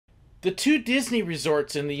The two Disney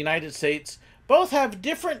resorts in the United States both have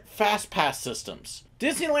different FastPass systems.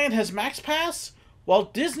 Disneyland has MaxPass, while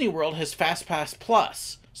Disney World has FastPass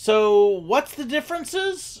Plus. So what's the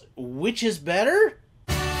differences? Which is better?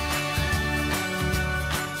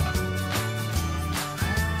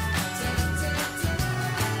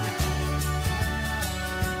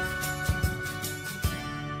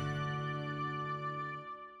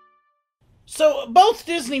 So both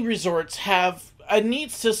Disney resorts have a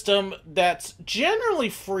neat system that's generally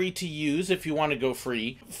free to use if you want to go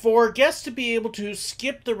free, for guests to be able to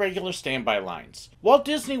skip the regular standby lines. Walt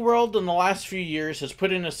Disney World in the last few years has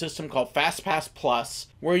put in a system called FastPass Plus,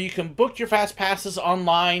 where you can book your Fast Passes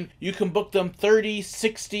online. You can book them 30,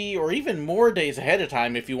 60, or even more days ahead of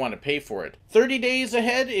time if you want to pay for it. 30 days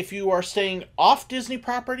ahead if you are staying off Disney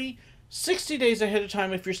property, 60 days ahead of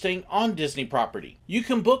time if you're staying on Disney property. You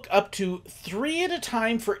can book up to 3 at a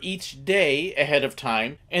time for each day ahead of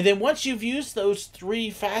time, and then once you've used those 3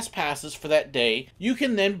 Fast Passes for that day, you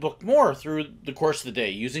can then book more through the course of the day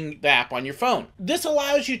using the app on your phone. This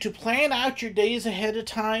allows you to plan out your days ahead of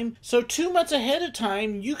time, so 2 months ahead of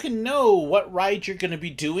time you can know what rides you're going to be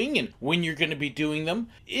doing and when you're going to be doing them.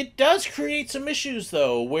 It does create some issues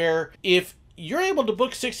though, where if you're able to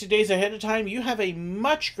book 60 days ahead of time, you have a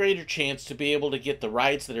much greater chance to be able to get the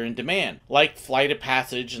rides that are in demand, like Flight of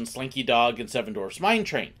Passage and Slinky Dog and Seven Dwarfs Mine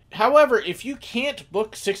Train. However, if you can't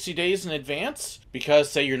book 60 days in advance,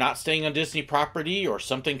 because say you're not staying on Disney property or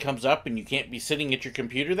something comes up and you can't be sitting at your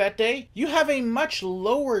computer that day, you have a much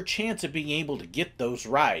lower chance of being able to get those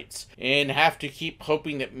rides and have to keep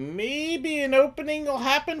hoping that maybe an opening will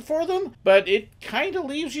happen for them, but it kind of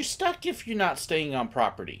leaves you stuck if you're not staying on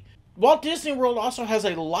property. Walt Disney World also has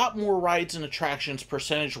a lot more rides and attractions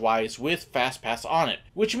percentage-wise with FastPass on it,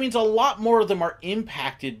 which means a lot more of them are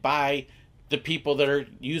impacted by the people that are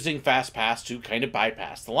using FastPass to kind of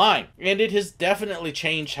bypass the line. And it has definitely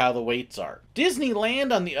changed how the waits are.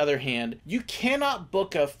 Disneyland, on the other hand, you cannot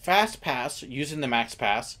book a FastPass using the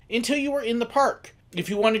MaxPass until you are in the park. If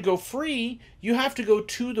you want to go free, you have to go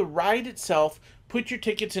to the ride itself, put your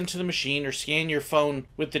tickets into the machine or scan your phone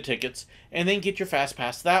with the tickets, and then get your Fast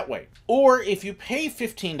Pass that way. Or if you pay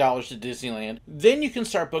 $15 to Disneyland, then you can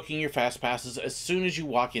start booking your Fast Passes as soon as you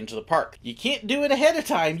walk into the park. You can't do it ahead of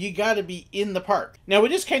time, you gotta be in the park. Now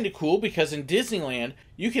it is kind of cool because in Disneyland,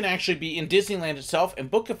 you can actually be in Disneyland itself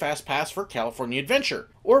and book a Fast Pass for California Adventure,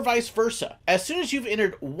 or vice versa. As soon as you've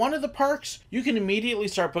entered one of the parks, you can immediately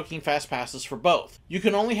start booking Fast Passes for both. You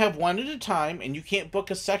can only have one at a time, and you can't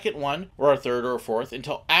book a second one, or a third or a fourth,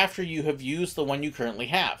 until after you have used the one you currently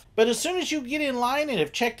have. But as soon as you get in line and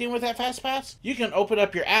have checked in with that Fast Pass, you can open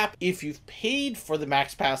up your app if you've paid for the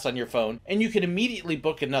Max Pass on your phone, and you can immediately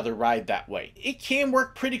book another ride that way. It can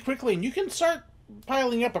work pretty quickly, and you can start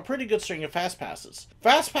piling up a pretty good string of Fast Passes.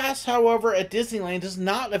 Fast Pass, however, at Disneyland is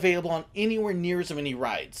not available on anywhere near as many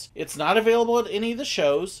rides. It's not available at any of the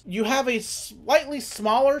shows. You have a slightly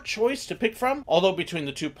smaller choice to pick from, although between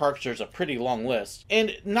the two parks there's a pretty long list,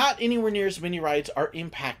 and not anywhere near as many rides are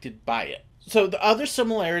impacted by it. So the other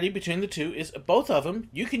similarity between the two is both of them,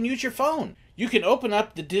 you can use your phone. You can open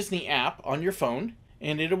up the Disney app on your phone,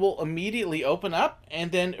 and it will immediately open up,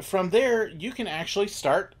 and then from there you can actually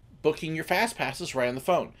start booking your Fast Passes right on the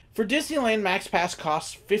phone. For Disneyland, MaxPass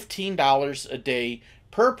costs $15 a day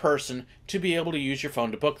per person to be able to use your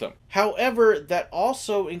phone to book them. However, that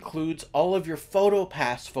also includes all of your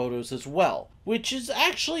PhotoPass photos as well, which is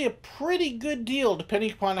actually a pretty good deal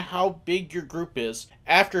depending upon how big your group is.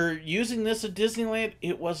 After using this at Disneyland,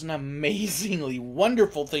 it was an amazingly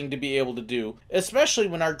wonderful thing to be able to do, especially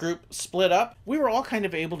when our group split up. We were all kind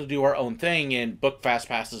of able to do our own thing and book Fast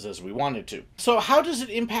Passes as we wanted to. So how does it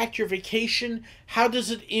impact your vacation? How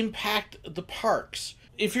does it impact the parks?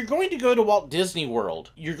 If you're going to go to Walt Disney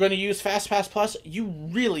World, you're going to use FastPass Plus, you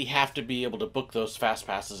really have to be able to book those Fast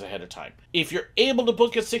Passes ahead of time. If you're able to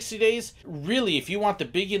book it 60 days, really, if you want the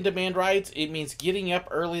big in-demand rides, it means getting up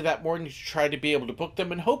early that morning to try to be able to book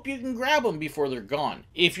them and hope you can grab them before they're gone.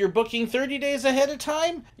 If you're booking 30 days ahead of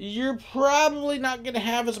time, you're probably not going to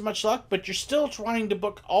have as much luck, but you're still trying to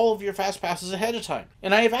book all of your Fast Passes ahead of time.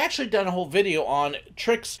 And I have actually done a whole video on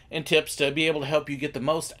tricks and tips to be able to help you get the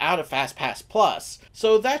most out of FastPass Plus.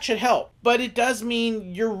 So that should help. But it does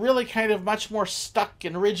mean you're really kind of much more stuck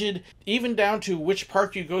and rigid, even down to which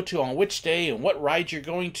park you go to on which day and what rides you're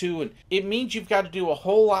going to, and it means you've got to do a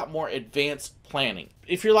whole lot more advanced planning.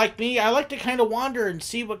 If you're like me, I like to kind of wander and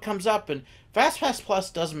see what comes up, and FastPass Plus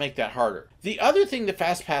does make that harder. The other thing that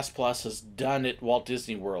FastPass Plus has done at Walt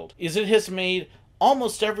Disney World is it has made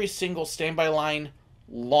almost every single standby line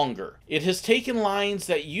longer. It has taken lines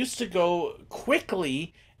that used to go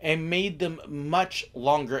quickly and made them much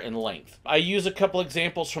longer in length. I use a couple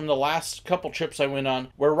examples from the last couple trips I went on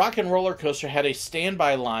where Rock and Roller Coaster had a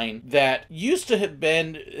standby line that used to have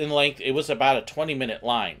been in length, it was about a 20-minute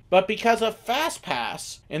line. But because of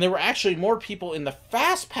FastPass, and there were actually more people in the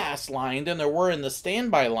FastPass line than there were in the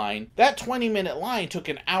standby line, that 20-minute line took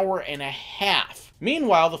an hour and a half.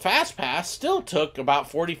 Meanwhile, the FastPass still took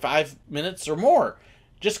about 45 minutes or more,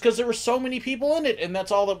 just because there were so many people in it, and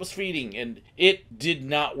that's all that was feeding, and it did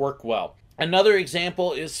not work well. Another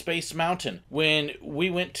example is Space Mountain. When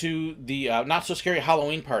we went to the Not So Scary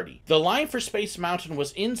Halloween party, the line for Space Mountain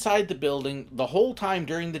was inside the building the whole time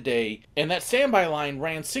during the day, and that standby line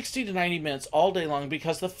ran 60 to 90 minutes all day long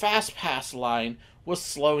because the FastPass line was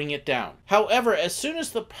slowing it down. However, as soon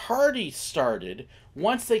as the party started,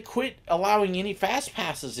 once they quit allowing any fast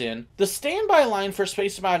passes in, the standby line for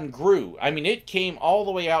Space Mountain grew. I mean, it came all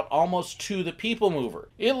the way out almost to the People Mover.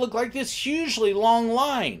 It looked like this hugely long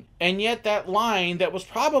line, and yet that line that was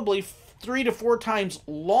probably 3 to 4 times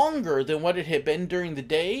longer than what it had been during the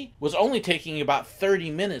day was only taking about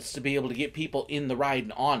 30 minutes to be able to get people in the ride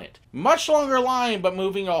and on it. Much longer line, but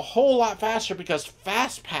moving a whole lot faster because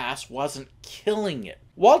FastPass wasn't killing it.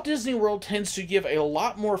 Walt Disney World tends to give a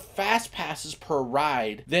lot more fast passes per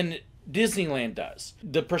ride than Disneyland does.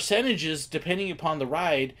 The percentages, depending upon the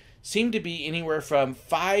ride, seem to be anywhere from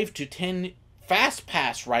 5 to 10 fast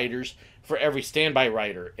pass riders for every standby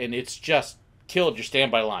rider, and it's just killed your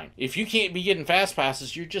standby line. If you can't be getting fast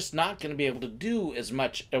passes, you're just not going to be able to do as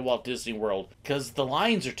much at Walt Disney World because the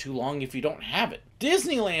lines are too long if you don't have it.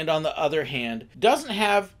 Disneyland, on the other hand, doesn't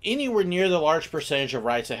have anywhere near the large percentage of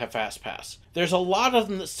rides that have fast pass. There's a lot of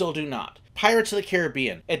them that still do not. Pirates of the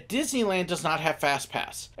Caribbean at Disneyland does not have fast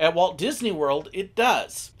pass. At Walt Disney World, it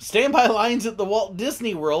does. Standby lines at the Walt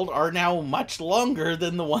Disney World are now much longer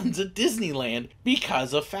than the ones at Disneyland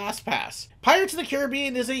because of fast pass. Pirates of the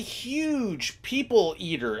Caribbean is a huge people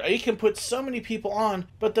eater. It can put so many people on,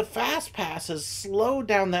 but the fast pass has slowed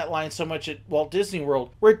down that line so much at Walt Disney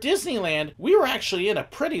World, where at Disneyland, we were actually in a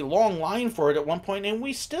pretty long line for it at one point, and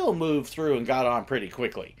we still moved through and got on pretty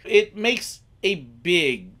quickly. It makes a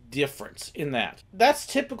big difference in that. That's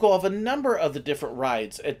typical of a number of the different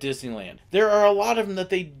rides at Disneyland. There are a lot of them that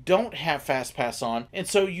they don't have fast pass on, and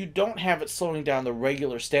so you don't have it slowing down the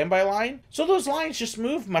regular standby line. So those lines just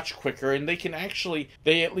move much quicker, and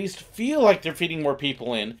they at least feel like they're feeding more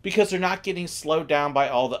people in because they're not getting slowed down by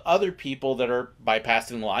all the other people that are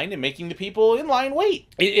bypassing the line and making the people in line wait.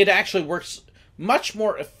 It actually works much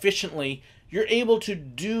more efficiently. You're able to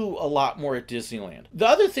do a lot more at Disneyland. The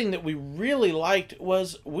other thing that we really liked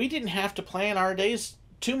was we didn't have to plan our days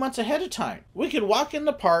 2 months ahead of time. We could walk in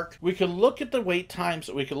the park, we could look at the wait times,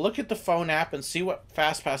 we could look at the phone app and see what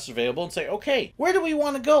FastPass is available and say, okay, where do we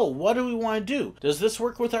want to go? What do we want to do? Does this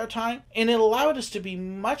work with our time? And it allowed us to be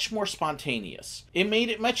much more spontaneous. It made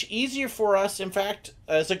it much easier for us. In fact,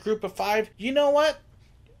 as a group of 5, you know what?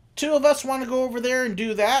 2 of us want to go over there and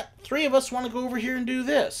do that. 3 of us want to go over here and do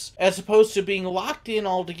this. As opposed to being locked in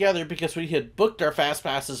all together because we had booked our fast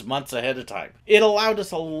passes months ahead of time. It allowed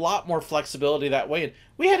us a lot more flexibility that way. And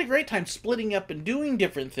we had a great time splitting up and doing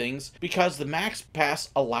different things because the MaxPass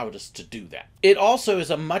allowed us to do that. It also is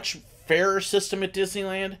a much fairer system at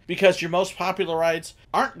Disneyland because your most popular rides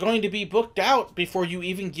aren't going to be booked out before you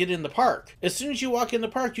even get in the park. As soon as you walk in the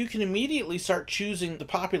park, you can immediately start choosing the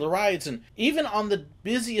popular rides, and even on the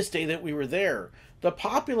busiest day that we were there, the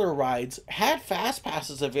popular rides had fast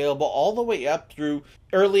passes available all the way up through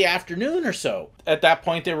early afternoon or so. At that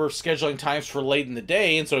point, they were scheduling times for late in the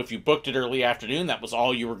day, and so if you booked it early afternoon, that was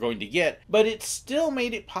all you were going to get. But it still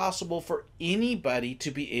made it possible for anybody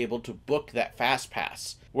to be able to book that fast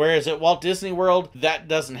pass. Whereas at Walt Disney World, that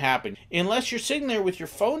doesn't happen. Unless you're sitting there with your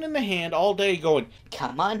phone in the hand all day going,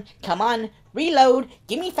 come on, reload,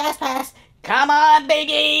 give me fast pass, come on,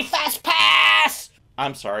 biggie, fast pass!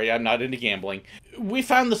 I'm sorry, I'm not into gambling. We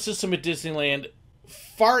found the system at Disneyland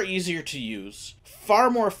far easier to use, far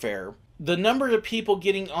more fair. The number of people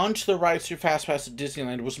getting onto the rides through FastPass at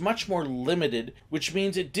Disneyland was much more limited, which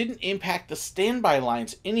means it didn't impact the standby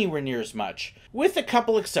lines anywhere near as much. With a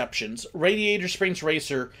couple exceptions, Radiator Springs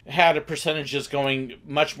Racer had percentages going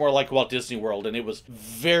much more like Walt Disney World, and it was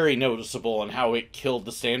very noticeable in how it killed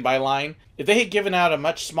the standby line. If they had given out a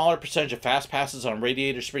much smaller percentage of fast passes on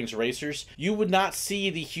Radiator Springs Racers, you would not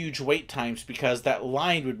see the huge wait times because that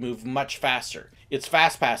line would move much faster. It's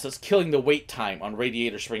FastPass that's killing the wait time on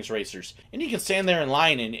Radiator Springs Racers. And you can stand there in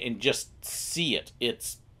line and just see it.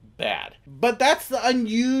 It's bad. But that's the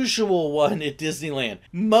unusual one at Disneyland.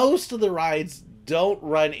 Most of the rides don't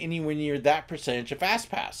run anywhere near that percentage of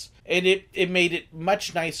FastPass. and it made it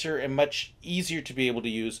much nicer and much easier to be able to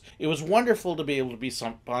use. It was wonderful to be able to be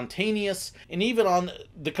spontaneous, and even on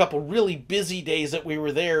the couple really busy days that we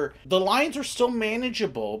were there, the lines were still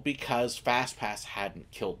manageable because FastPass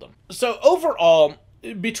hadn't killed them. So overall,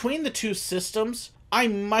 between the two systems, I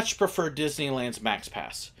much prefer Disneyland's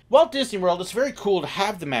MaxPass. Walt Disney World, it's very cool to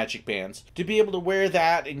have the magic bands, to be able to wear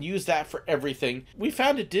that and use that for everything. We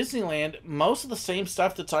found at Disneyland, most of the same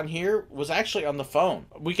stuff that's on here was actually on the phone.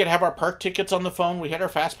 We could have our park tickets on the phone, we had our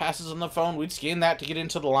fast passes on the phone, we'd scan that to get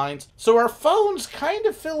into the lines. So our phones kind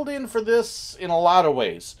of filled in for this in a lot of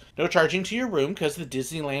ways. No charging to your room because the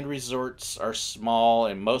Disneyland resorts are small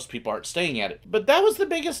and most people aren't staying at it. But that was the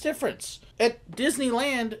biggest difference. At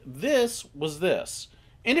Disneyland, this was this.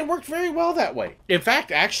 And it worked very well that way. In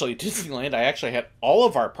fact, actually, Disneyland, I actually had all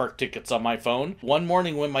of our park tickets on my phone. One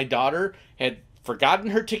morning when my daughter had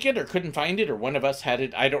forgotten her ticket or couldn't find it, or one of us had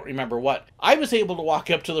it, I don't remember what, I was able to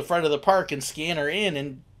walk up to the front of the park and scan her in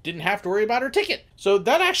and didn't have to worry about her ticket. So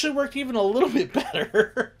that actually worked even a little bit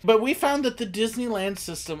better. But we found that the Disneyland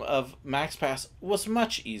system of MaxPass was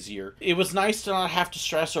much easier. It was nice to not have to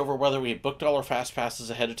stress over whether we had booked all our fast passes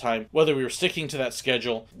ahead of time, whether we were sticking to that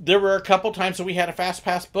schedule. There were a couple times that we had a fast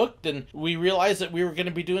pass booked and we realized that we were going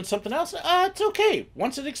to be doing something else. It's okay.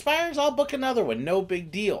 Once it expires, I'll book another one. No big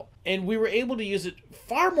deal. And we were able to use it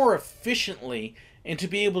far more efficiently and to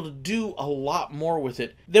be able to do a lot more with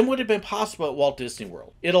it than would have been possible at Walt Disney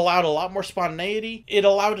World. It allowed a lot more spontaneity. It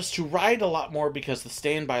allowed us to ride a lot more because the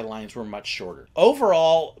standby lines were much shorter.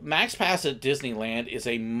 Overall, MaxPass at Disneyland is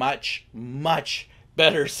a much, much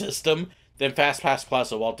better system than FastPass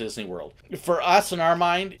Plus at Walt Disney World. For us, in our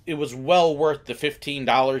mind, it was well worth the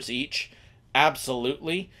 $15 each.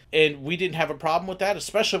 Absolutely. And we didn't have a problem with that,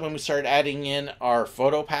 especially when we started adding in our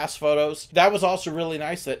PhotoPass photos. That was also really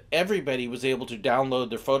nice that everybody was able to download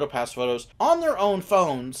their PhotoPass photos on their own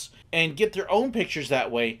phones and get their own pictures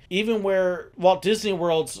that way. Even where Walt Disney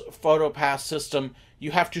World's PhotoPass system,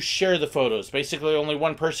 you have to share the photos. Basically, only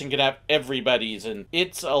one person can have everybody's, and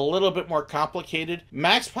it's a little bit more complicated.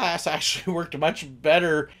 MaxPass actually worked much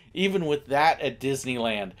better even with that at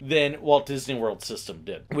Disneyland than Walt Disney World system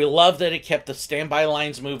did. We love that it kept the standby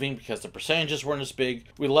lines moving because the percentages weren't as big.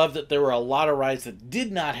 We love that there were a lot of rides that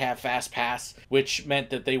did not have Fast Pass, which meant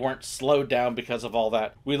that they weren't slowed down because of all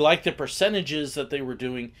that. We liked the percentages that they were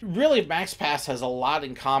doing. Really, MaxPass has a lot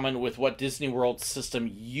in common with what Disney World's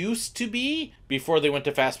system used to be before they went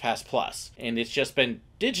to FastPass Plus, and it's just been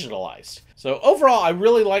digitalized. So overall, I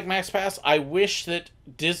really like MaxPass. I wish that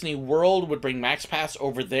Disney World would bring MaxPass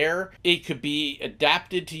over there. It could be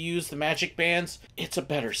adapted to use the magic bands. It's a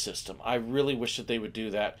better system. I really wish that they would do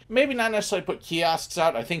that. Maybe not necessarily put kiosks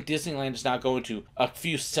out. I think Disneyland is now going to a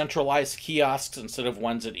few centralized kiosks instead of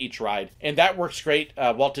ones at each ride. And that works great.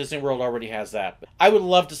 Walt Disney World already has that. But I would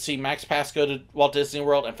love to see MaxPass go to Walt Disney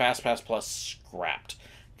World and FastPass Plus scrapped,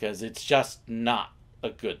 because it's just not a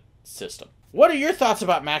good system. What are your thoughts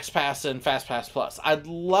about MaxPass and FastPass Plus? I'd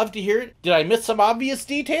love to hear it. Did I miss some obvious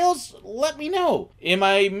details? Let me know. Am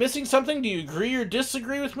I missing something? Do you agree or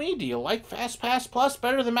disagree with me? Do you like FastPass Plus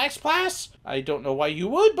better than MaxPass? I don't know why you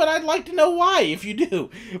would, but I'd like to know why if you do.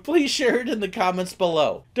 Please share it in the comments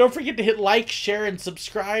below. Don't forget to hit like, share, and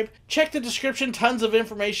subscribe. Check the description, tons of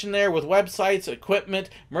information there with websites, equipment,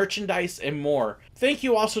 merchandise, and more. Thank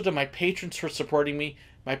you also to my patrons for supporting me.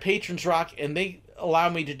 My patrons rock, and they allow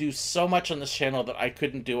me to do so much on this channel that I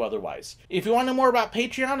couldn't do otherwise. If you want to know more about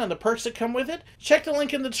Patreon and the perks that come with it, check the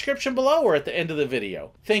link in the description below or at the end of the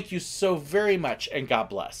video. Thank you so very much, and God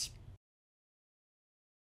bless.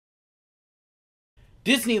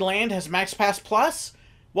 Disneyland has MaxPass Plus,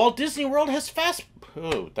 while Disney World has Fast...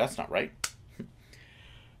 Oh, that's not right.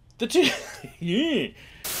 The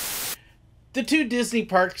two Disney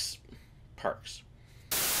parks...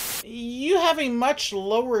 You have a much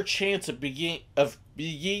lower chance of beginning.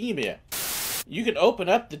 You can open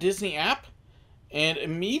up the Disney app and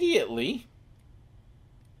immediately...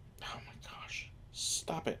 Oh my gosh.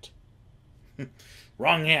 Stop it.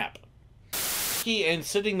 Wrong app. And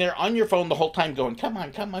sitting there on your phone the whole time going, come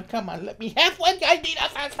on, come on, come on, let me have one. I need a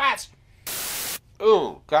fast pass.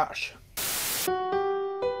 Oh gosh.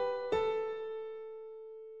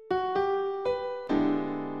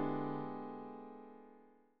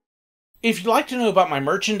 If you'd like to know about my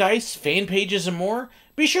merchandise, fan pages, and more,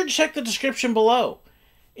 be sure to check the description below.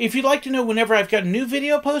 If you'd like to know whenever I've got a new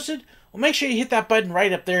video posted, well, make sure you hit that button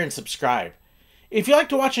right up there and subscribe. If you'd like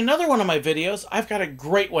to watch another one of my videos, I've got a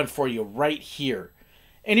great one for you right here.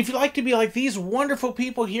 And if you'd like to be like these wonderful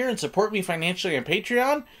people here and support me financially on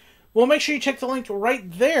Patreon, well, make sure you check the link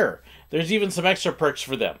right there. There's even some extra perks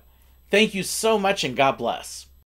for them. Thank you so much, and God bless.